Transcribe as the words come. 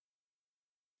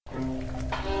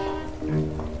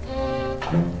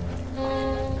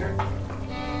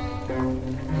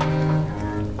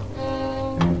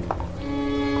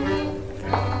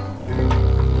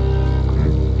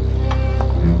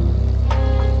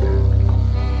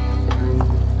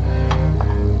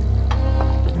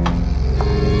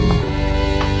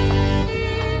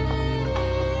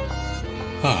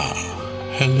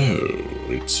Hello,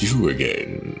 it's you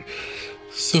again.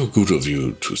 So good of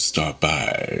you to stop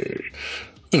by.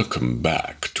 Welcome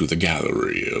back to the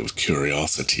Gallery of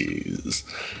Curiosities.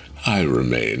 I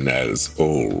remain, as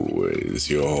always,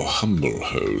 your humble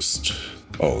host,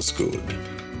 Osgood.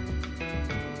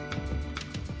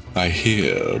 I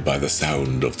hear by the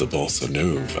sound of the bossa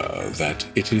nova that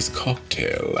it is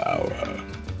cocktail hour.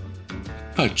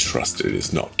 I trust it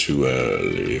is not too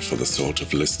early for the sort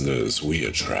of listeners we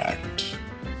attract.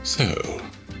 So,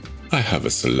 I have a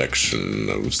selection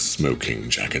of smoking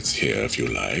jackets here if you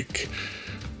like.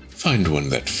 Find one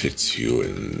that fits you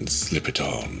and slip it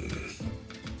on.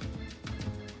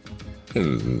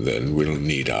 And then we'll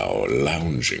need our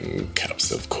lounging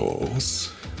caps, of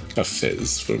course. A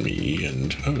fez for me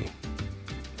and,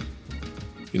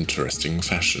 interesting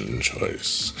fashion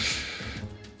choice.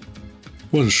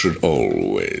 One should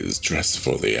always dress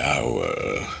for the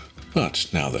hour. But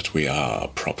now that we are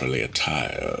properly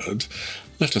attired,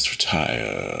 let us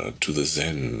retire to the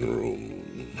Zen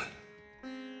room.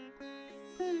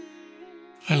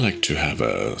 I like to have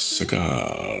a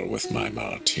cigar with my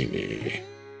martini.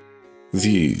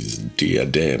 These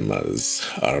diademas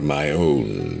are my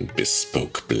own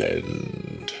bespoke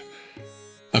blend.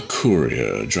 A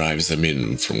courier drives them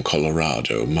in from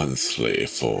Colorado monthly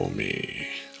for me.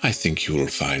 I think you'll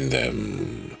find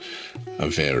them a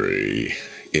very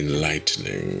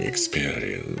enlightening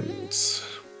experience.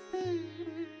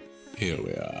 Here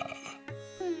we are.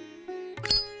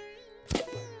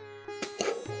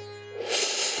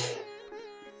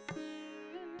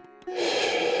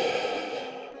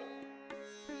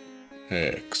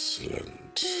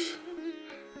 Excellent.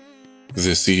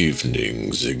 This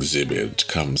evening's exhibit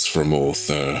comes from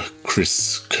author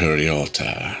Chris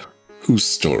Curriota, whose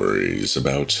stories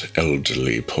about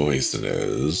elderly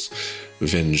poisoners,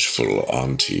 vengeful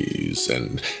aunties,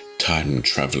 and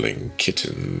time-traveling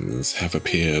kittens have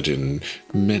appeared in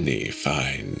many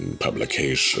fine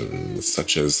publications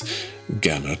such as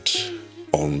Gamut,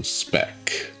 On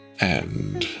Spec,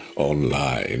 and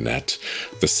online at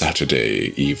the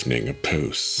Saturday Evening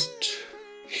Post.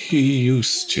 He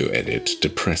used to edit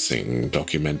depressing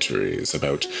documentaries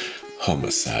about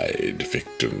homicide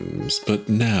victims, but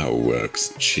now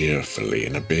works cheerfully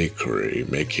in a bakery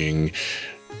making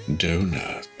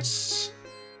donuts.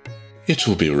 It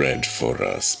will be read for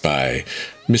us by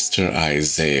Mr.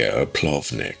 Isaiah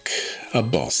Plovnick, a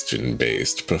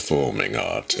Boston-based performing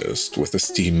artist with a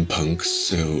steampunk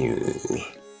soul.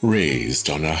 Raised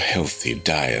on a healthy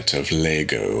diet of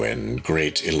Lego and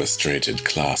great illustrated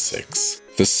classics,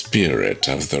 the spirit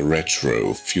of the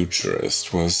retro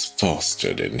futurist was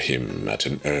fostered in him at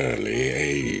an early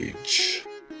age.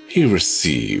 He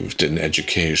received an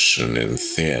education in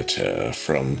theater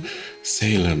from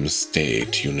Salem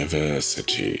State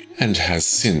University and has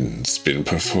since been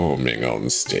performing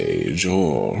on stage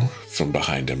or from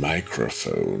behind a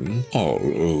microphone all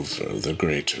over the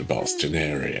greater Boston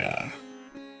area.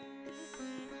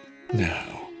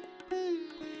 Now,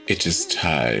 it is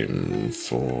time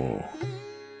for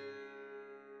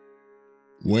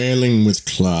Wailing with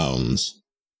Clowns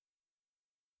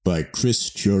by Chris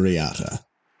Curriota.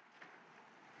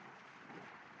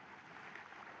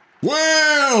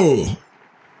 Well!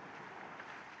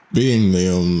 Being the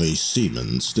only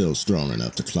seaman still strong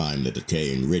enough to climb the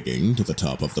decaying rigging to the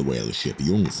top of the whale ship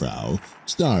Jungfrau,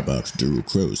 Starbuck drew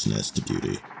crow's nest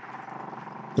duty.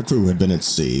 The crew had been at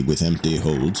sea with empty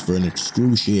holds for an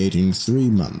excruciating 3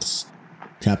 months.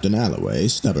 Captain Alloway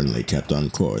stubbornly kept on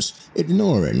course,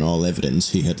 ignoring all evidence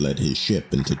he had led his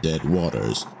ship into dead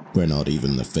waters, where not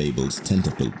even the fabled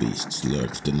tentacle beasts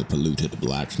lurked in the polluted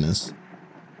blackness.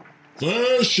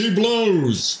 "There she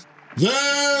blows!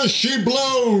 There she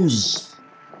blows!"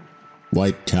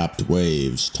 White-capped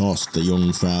waves tossed the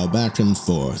Jungfrau back and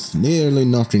forth, nearly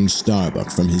knocking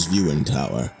Starbuck from his viewing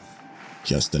tower.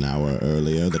 Just an hour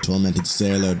earlier, the tormented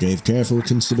sailor gave careful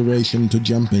consideration to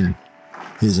jumping.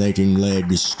 His aching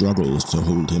legs struggled to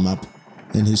hold him up,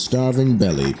 and his starving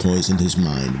belly poisoned his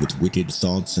mind with wicked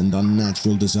thoughts and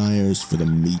unnatural desires for the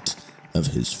meat of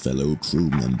his fellow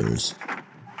crew members.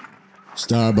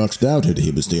 Starbuck doubted he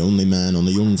was the only man on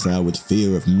the Jungfrau with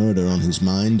fear of murder on his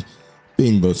mind,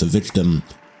 being both a victim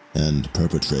and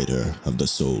perpetrator of the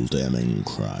soul-damning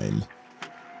crime.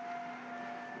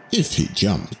 If he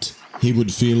jumped, He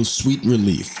would feel sweet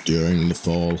relief during the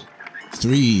fall.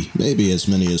 3, maybe as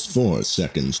many as 4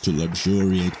 seconds to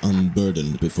luxuriate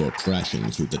unburdened before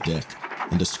crashing through the deck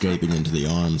and escaping into the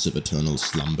arms of eternal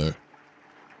slumber.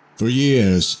 For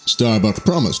years, Starbuck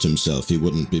promised himself he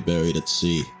wouldn't be buried at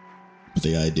sea. But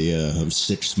the idea of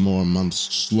 6 more months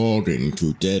slogging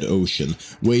through dead ocean,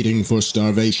 waiting for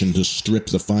starvation to strip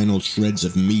the final shreds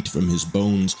of meat from his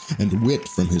bones and wit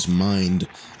from his mind,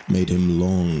 made him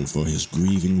long for his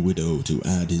grieving widow to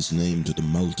add his name to the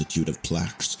multitude of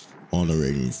plaques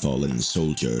honoring fallen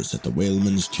soldiers at the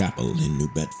Whaleman's Chapel in New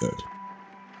Bedford.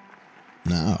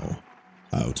 Now,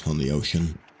 out on the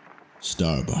ocean,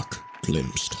 Starbuck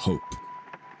glimpsed hope.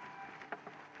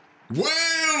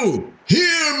 "Well,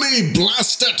 hear me,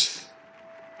 blast it!"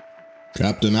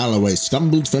 Captain Alloway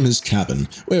stumbled from his cabin,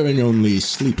 wearing only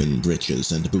sleeping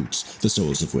breeches and boots, the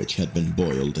soles of which had been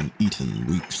boiled and eaten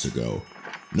weeks ago.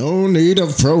 "No need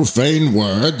of profane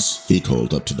words," he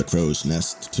called up to the crow's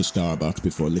nest to Starbuck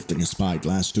before lifting a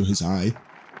spyglass to his eye.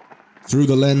 Through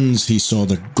the lens, he saw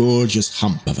the gorgeous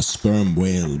hump of a sperm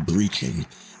whale breaching.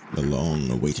 The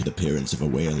long-awaited appearance of a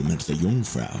whale meant the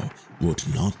Jungfrau would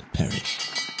not perish.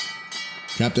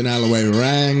 Captain Alloway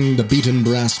rang the beaten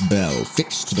brass bell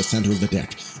fixed to the center of the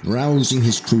deck, rousing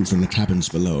his crew from the cabins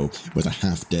below, where the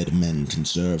half-dead men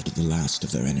conserved the last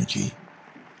of their energy.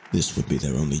 This would be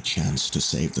their only chance to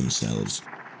save themselves.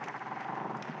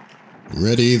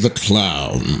 "Ready the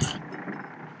clown,"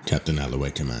 Captain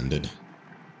Alloway commanded.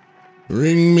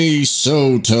 "Bring me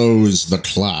Soto's the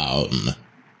clown."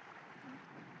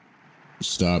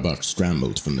 Starbuck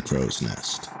scrambled from the crow's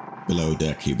nest. Below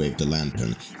deck, he waved a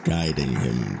lantern, guiding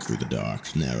him through the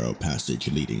dark, narrow passage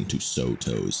leading to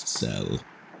Soto's cell.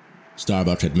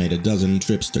 Starbuck had made a dozen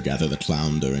trips to gather the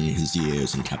clown during his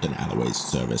years in Captain Alloway's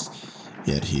service,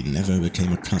 yet he never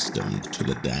became accustomed to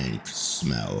the dank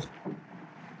smell.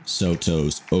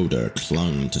 Soto's odor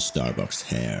clung to Starbuck's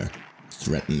hair,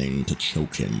 threatening to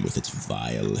choke him with its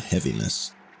vile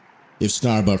heaviness. If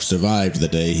Starbuck survived the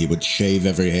day, he would shave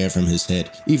every hair from his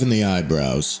head, even the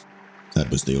eyebrows. That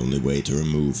was the only way to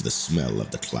remove the smell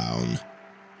of the clown.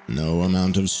 No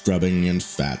amount of scrubbing and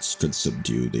fats could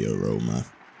subdue the aroma.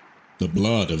 The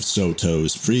blood of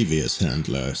Soto's previous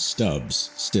handler, Stubbs,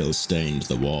 still stained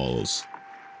the walls.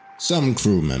 Some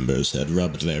crew members had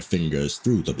rubbed their fingers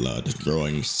through the blood,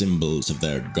 drawing symbols of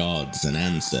their gods and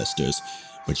ancestors,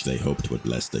 which they hoped would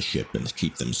bless the ship and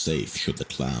keep them safe should the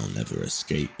clown ever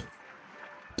escape.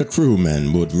 The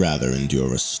crewmen would rather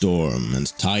endure a storm and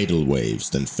tidal waves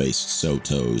than face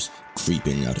Soto's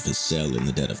creeping out of his cell in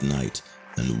the dead of night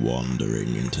and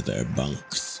wandering into their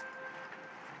bunks.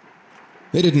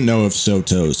 They didn't know if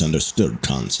Soto's understood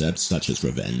concepts such as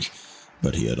revenge,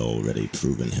 but he had already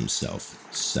proven himself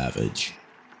savage.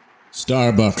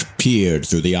 Starbuck peered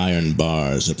through the iron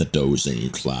bars at the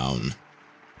dozing clown,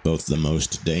 both the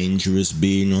most dangerous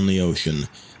being on the ocean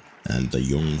and the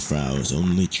Jungfrau's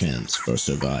only chance for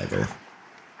survival.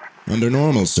 Under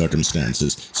normal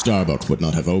circumstances, Starbuck would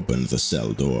not have opened the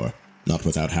cell door, not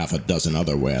without half a dozen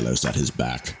other whalers at his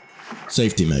back.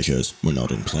 Safety measures were not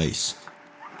in place.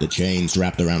 The chains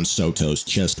wrapped around Soto's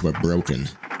chest were broken.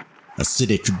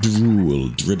 Acidic drool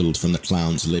dribbled from the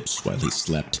clown's lips while he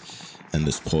slept, and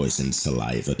this poisoned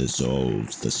saliva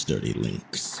dissolved the sturdy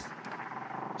links.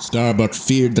 Starbuck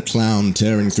feared the clown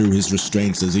tearing through his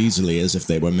restraints as easily as if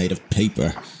they were made of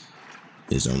paper.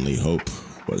 His only hope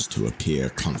was to appear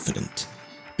confident,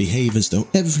 behave as though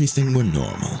everything were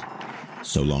normal.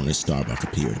 So long as Starbuck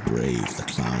appeared brave, the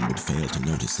clown would fail to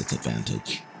notice its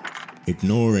advantage.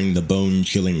 Ignoring the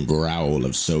bone-chilling growl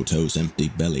of Soto's empty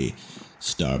belly,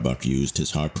 Starbuck used his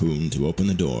harpoon to open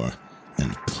the door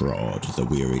and prod the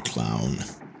weary clown.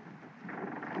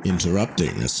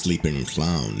 Interrupting a sleeping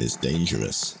clown is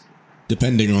dangerous.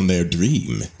 Depending on their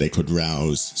dream, they could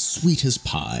rouse sweet as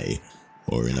pie,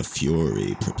 or in a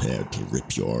fury prepared to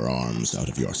rip your arms out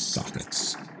of your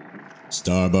sockets.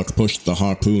 Starbuck pushed the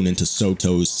harpoon into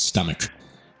Soto's stomach.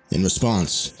 In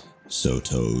response,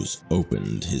 Soto's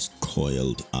opened his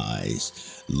coiled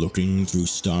eyes, looking through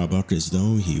Starbuck as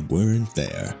though he weren't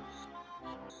there.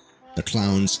 The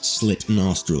clown's slit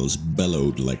nostrils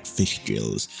bellowed like fish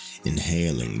gills,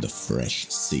 inhaling the fresh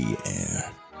sea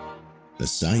air. The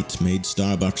sight made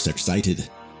Starbuck excited.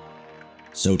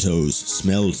 Soto's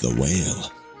smelled the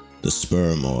whale. The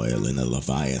sperm oil in a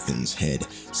leviathan's head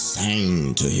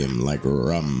sang to him like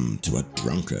rum to a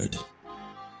drunkard.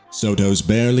 Soto's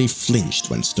barely flinched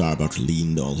when Starbuck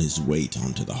leaned all his weight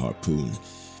onto the harpoon,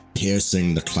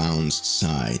 piercing the clown's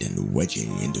side and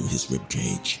wedging into his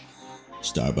ribcage.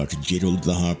 Starbuck jiggled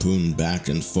the harpoon back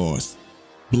and forth.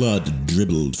 Blood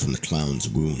dribbled from the clown's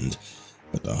wound,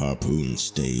 but the harpoon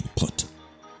stayed put,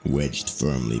 wedged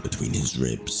firmly between his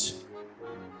ribs.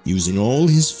 Using all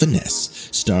his finesse,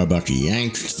 Starbuck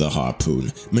yanked the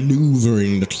harpoon,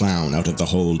 maneuvering the clown out of the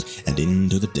hold and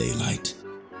into the daylight.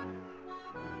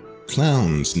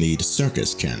 Clowns need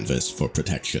circus canvas for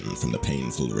protection from the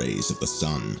painful rays of the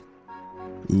sun.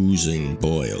 Oozing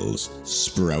boils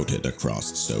sprouted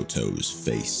across Soto's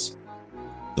face.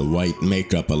 The white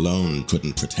makeup alone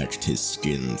couldn't protect his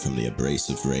skin from the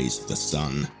abrasive rays of the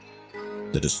sun.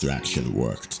 The distraction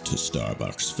worked to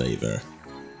Starbuck's favor.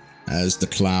 As the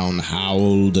clown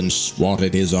howled and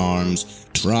swatted his arms,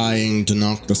 trying to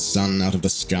knock the sun out of the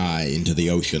sky into the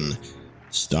ocean,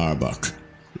 Starbuck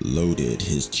loaded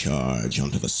his charge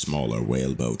onto the smaller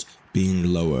whaleboat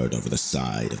being lowered over the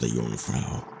side of the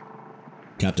Jungfrau.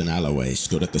 Captain Alloway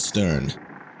stood at the stern.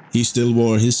 He still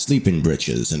wore his sleeping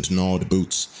breeches and gnawed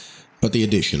boots, but the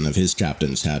addition of his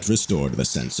captain's hat restored the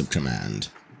sense of command.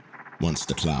 Once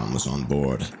the clown was on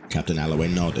board, Captain Alloway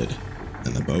nodded,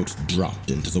 and the boat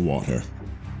dropped into the water.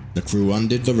 The crew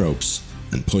undid the ropes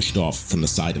and pushed off from the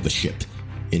side of the ship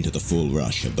into the full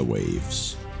rush of the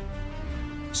waves.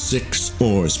 6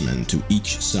 oarsmen to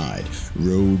each side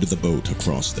rowed the boat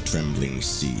across the trembling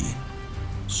sea.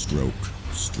 Stroke,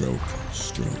 stroke,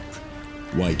 stroke.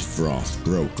 White froth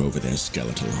broke over their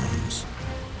skeletal arms.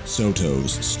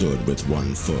 Soto's stood with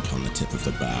one foot on the tip of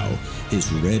the bow,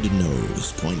 his red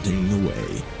nose pointing the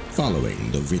way,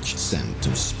 following the rich scent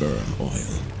of sperm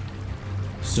oil.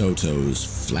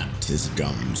 Soto's flapped his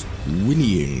gums,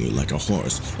 whinnying like a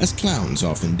horse, as clowns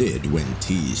often did when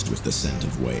teased with the scent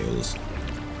of whales.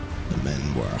 The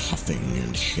men were huffing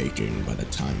and shaking by the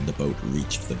time the boat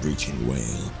reached the breaching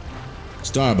whale.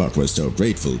 Starbuck was so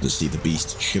grateful to see the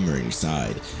beast's shimmering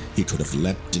side, he could have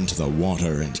leapt into the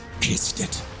water and kissed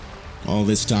it. All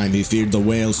this time he feared the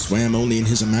whale swam only in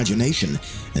his imagination,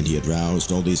 and he had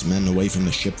roused all these men away from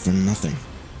the ship for nothing.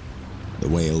 The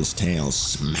whale's tail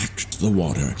smacked the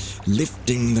water,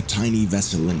 lifting the tiny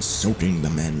vessel and soaking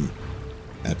the men.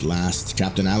 At last,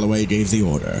 Captain Alloway gave the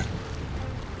order.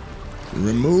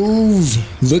 "Remove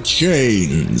the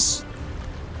chains!"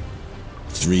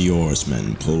 3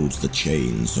 oarsmen pulled the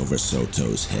chains over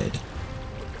Soto's head.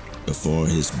 Before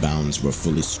his bounds were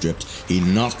fully stripped, he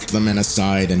knocked the men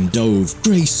aside and dove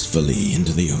gracefully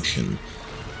into the ocean.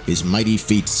 His mighty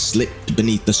feet slipped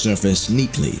beneath the surface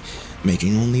neatly,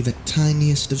 making only the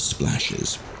tiniest of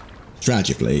splashes.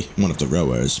 Tragically, one of the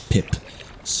rowers, Pip,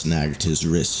 snagged his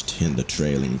wrist in the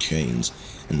trailing chains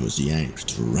and was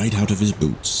yanked right out of his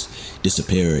boots,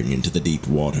 disappearing into the deep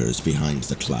waters behind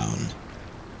the clown.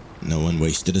 No one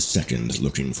wasted a second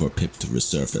looking for Pip to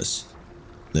resurface.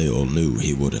 They all knew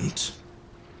he wouldn't.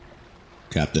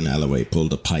 Captain Alloway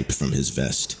pulled a pipe from his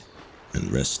vest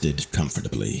and rested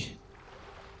comfortably.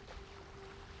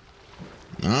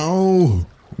 "Now,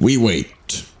 we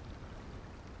wait."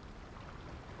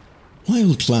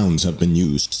 While clowns have been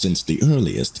used since the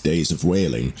earliest days of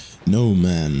whaling, no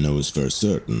man knows for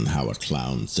certain how a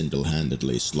clown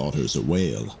single-handedly slaughters a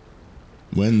whale.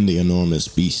 When the enormous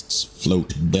beasts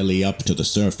float belly up to the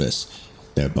surface,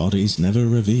 their bodies never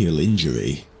reveal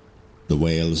injury. The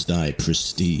whales die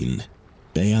pristine,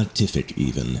 beatific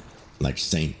even, like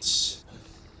saints.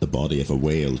 The body of a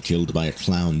whale killed by a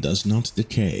clown does not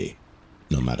decay,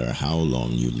 no matter how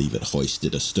long you leave it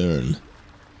hoisted astern.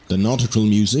 The Nautical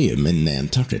Museum in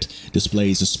Nantucket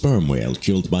displays a sperm whale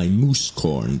killed by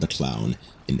Moosecorn the clown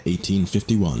in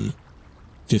 1851.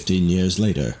 15 years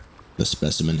later, the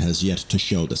specimen has yet to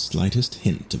show the slightest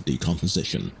hint of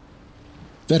decomposition.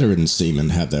 Veteran seamen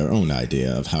have their own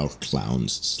idea of how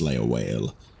clowns slay a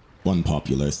whale. One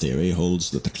popular theory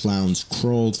holds that the clowns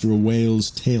crawl through a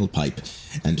whale's tailpipe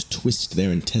and twist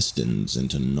their intestines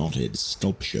into knotted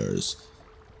sculptures,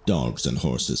 dogs and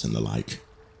horses and the like.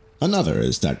 Another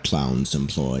is that clowns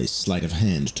employ sleight of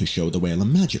hand to show the whale a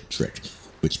magic trick,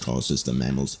 which causes the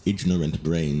mammal's ignorant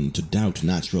brain to doubt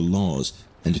natural laws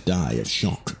and die of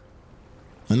shock.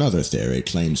 Another theory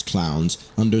claims clowns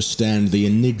understand the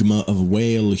enigma of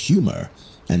whale humor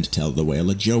and tell the whale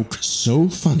a joke so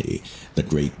funny the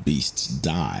great beasts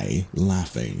die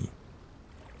laughing.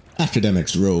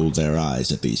 Academics roll their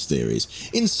eyes at these theories,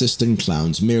 insisting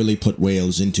clowns merely put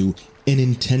whales into an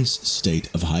intense state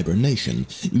of hibernation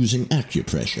using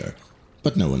acupressure.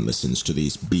 But no one listens to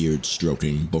these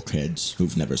beard-stroking bookheads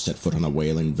who've never set foot on a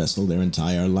whaling vessel their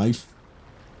entire life.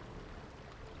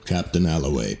 Captain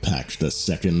Alloway packed a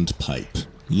second pipe,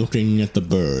 looking at the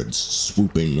birds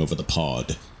swooping over the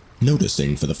pod,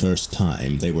 noticing for the first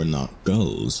time they were not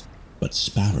gulls, but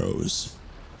sparrows.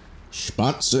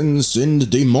 "Spatzen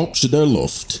sind die Mops der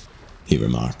Luft," he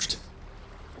remarked.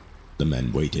 The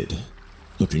men waited.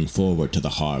 looking forward to the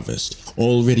harvest,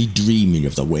 already dreaming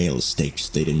of the whale steaks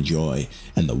they'd enjoy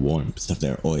and the warmth of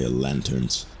their oil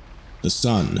lanterns. The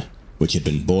sun, which had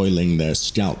been boiling their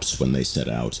scalps when they set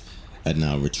out, had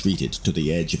now retreated to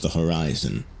the edge of the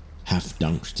horizon,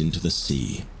 half-dunked into the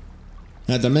sea.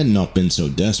 Had the men not been so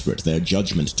desperate, their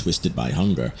judgment twisted by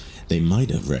hunger, they might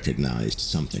have recognized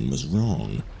something was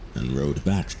wrong and rowed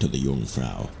back to the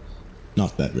Jungfrau.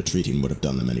 Not that retreating would have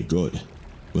done them any good.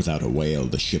 Without a whale,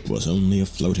 the ship was only a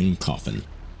floating coffin.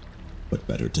 But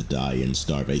better to die in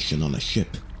starvation on a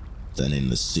ship than in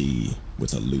the sea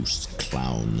with a loose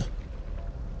clown.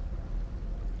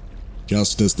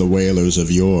 Just as the whalers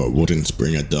of yore wouldn't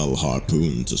bring a dull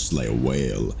harpoon to slay a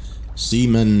whale,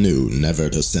 seamen knew never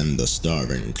to send a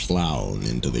starving clown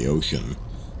into the ocean.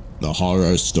 The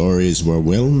horror stories were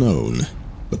well known,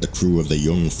 but the crew of the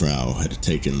Jungfrau had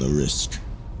taken the risk.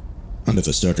 Under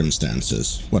the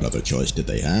circumstances, what other choice did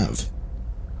they have?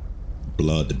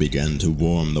 Blood began to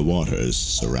warm the waters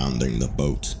surrounding the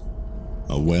boat.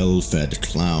 A well-fed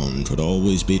clown could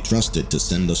always be trusted to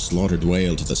send a slaughtered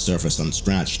whale to the surface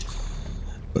unscratched,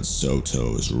 but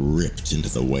Sotos ripped into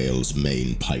the whale's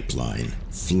main pipeline,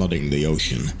 flooding the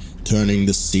ocean, turning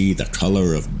the sea the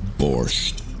color of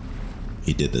borscht.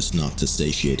 He did this not to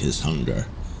satiate his hunger,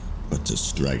 but to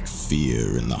strike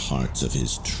fear in the hearts of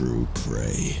his true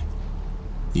prey.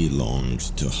 He longed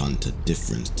to hunt a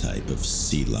different type of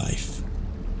sea life.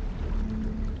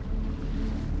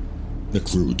 The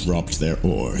crew dropped their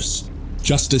oars.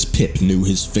 Just as Pip knew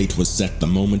his fate was set the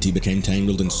moment he became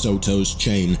tangled in Soto's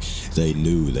chain, they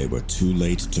knew they were too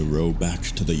late to row back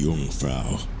to the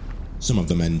Jungfrau. Some of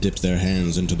the men dipped their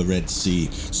hands into the Red Sea,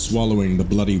 swallowing the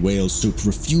bloody whale soup,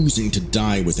 refusing to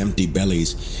die with empty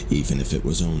bellies, even if it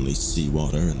was only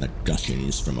seawater and the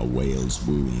gushings from a whale's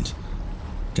wound.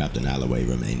 Captain Alloway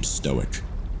remained stoic.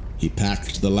 He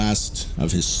packed the last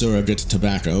of his surrogate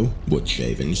tobacco, wood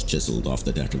shavings chiseled off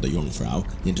the deck of the Jungfrau,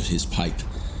 into his pipe.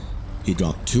 He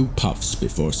got 2 puffs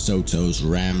before Sotos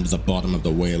rammed the bottom of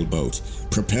the whaleboat,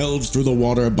 propelled through the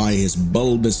water by his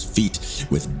bulbous feet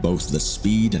with both the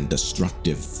speed and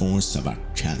destructive force of a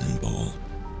cannonball.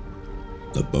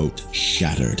 The boat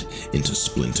shattered into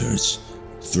splinters,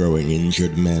 throwing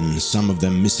injured men, some of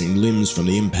them missing limbs from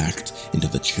the impact, into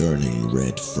the churning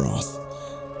red froth.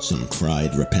 Some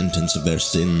cried repentance of their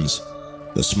sins.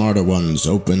 The smarter ones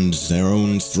opened their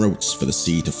own throats for the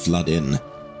sea to flood in,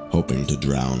 hoping to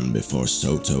drown before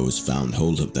Sotos found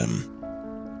hold of them.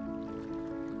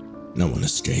 No one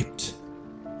escaped.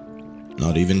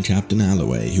 Not even Captain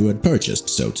Alloway, who had purchased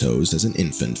Sotos as an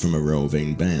infant from a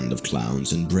roving band of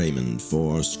clowns in Bremen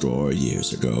 40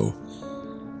 years ago.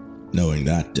 Knowing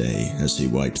that day, as he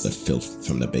wiped the filth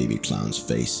from the baby clown's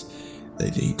face,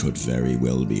 that he could very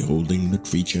well be holding the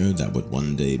creature that would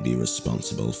one day be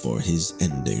responsible for his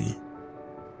ending.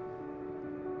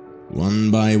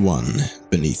 One by one,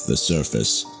 beneath the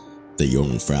surface, the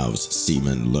Jungfrau's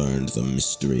seamen learned the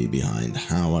mystery behind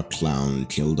how a clown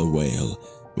killed a whale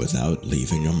without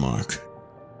leaving a mark.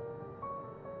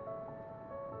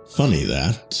 Funny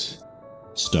that,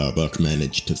 Starbuck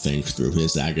managed to think through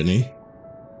his agony.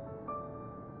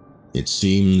 It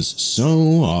seems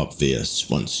so obvious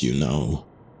once you know.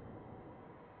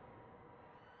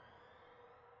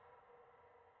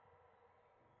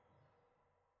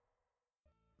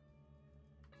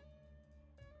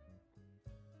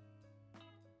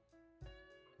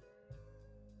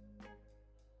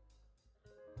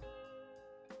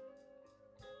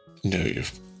 No,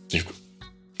 you've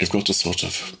got to sort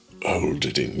of hold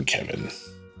it in, Kevin.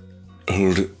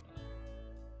 Hold it.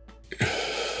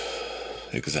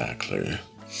 Exactly.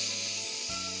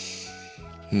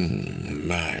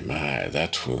 My,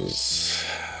 that was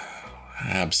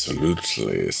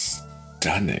absolutely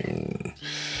stunning.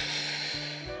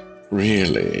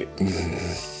 Really.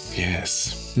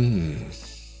 Yes.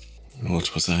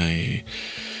 What was I?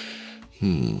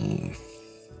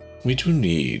 We do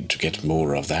need to get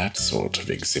more of that sort of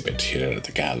exhibit here at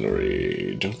the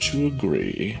gallery, don't you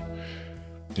agree?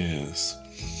 Yes.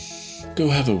 Go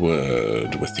have a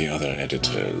word with the other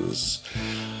editors,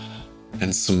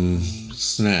 and some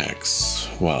snacks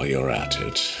while you're at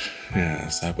it.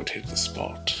 Yes, that would hit the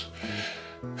spot.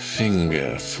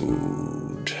 Finger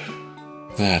food.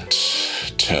 That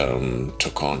term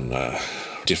took on a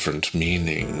different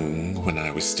meaning when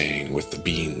I was staying with the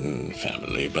Bean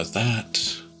family, but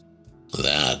that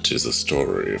is a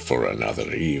story for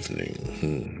another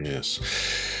evening. Yes.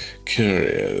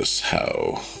 Curious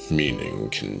how meaning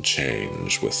can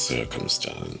change with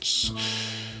circumstance.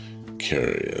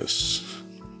 Curiosity.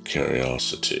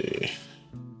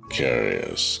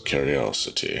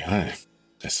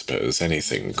 I suppose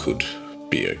anything could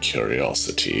be a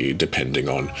curiosity, depending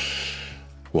on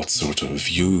what sort of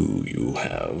view you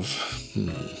have.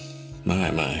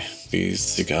 My, these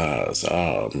cigars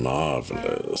are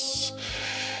marvelous.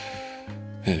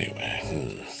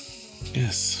 Anyway,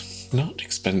 yes, not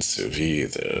expensive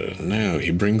either. No,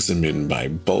 he brings them in by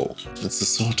bulk. It's the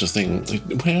sort of thing.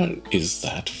 Where is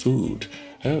that food?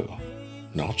 Oh,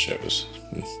 nachos.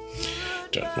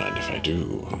 Don't mind if I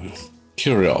do.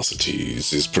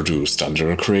 Curiosities is produced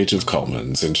under a Creative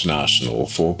Commons International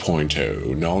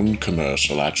 4.0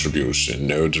 non-commercial attribution,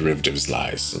 no derivatives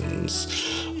license.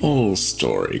 All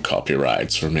story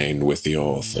copyrights remain with the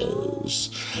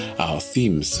authors. Our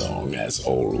theme song, as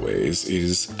always,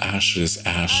 is Ashes,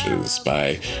 Ashes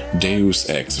by Deus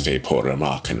Ex Vapora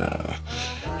Machina.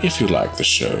 If you like the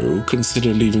show,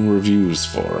 consider leaving reviews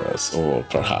for us, or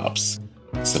perhaps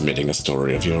submitting a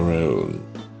story of your own.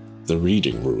 The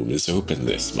reading room is open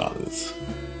this month.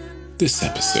 This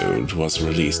episode was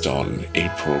released on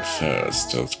April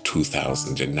 1st of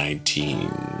 2019.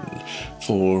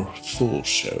 For full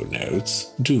show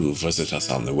notes, do visit us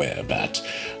on the web at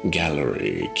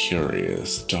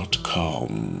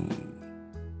gallerycurious.com.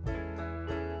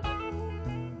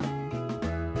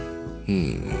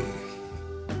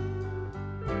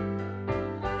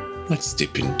 Let's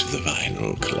dip into the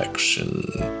vinyl collection.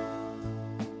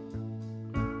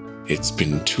 It's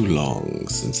been too long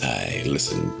since I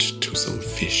listened to some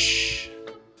Fish.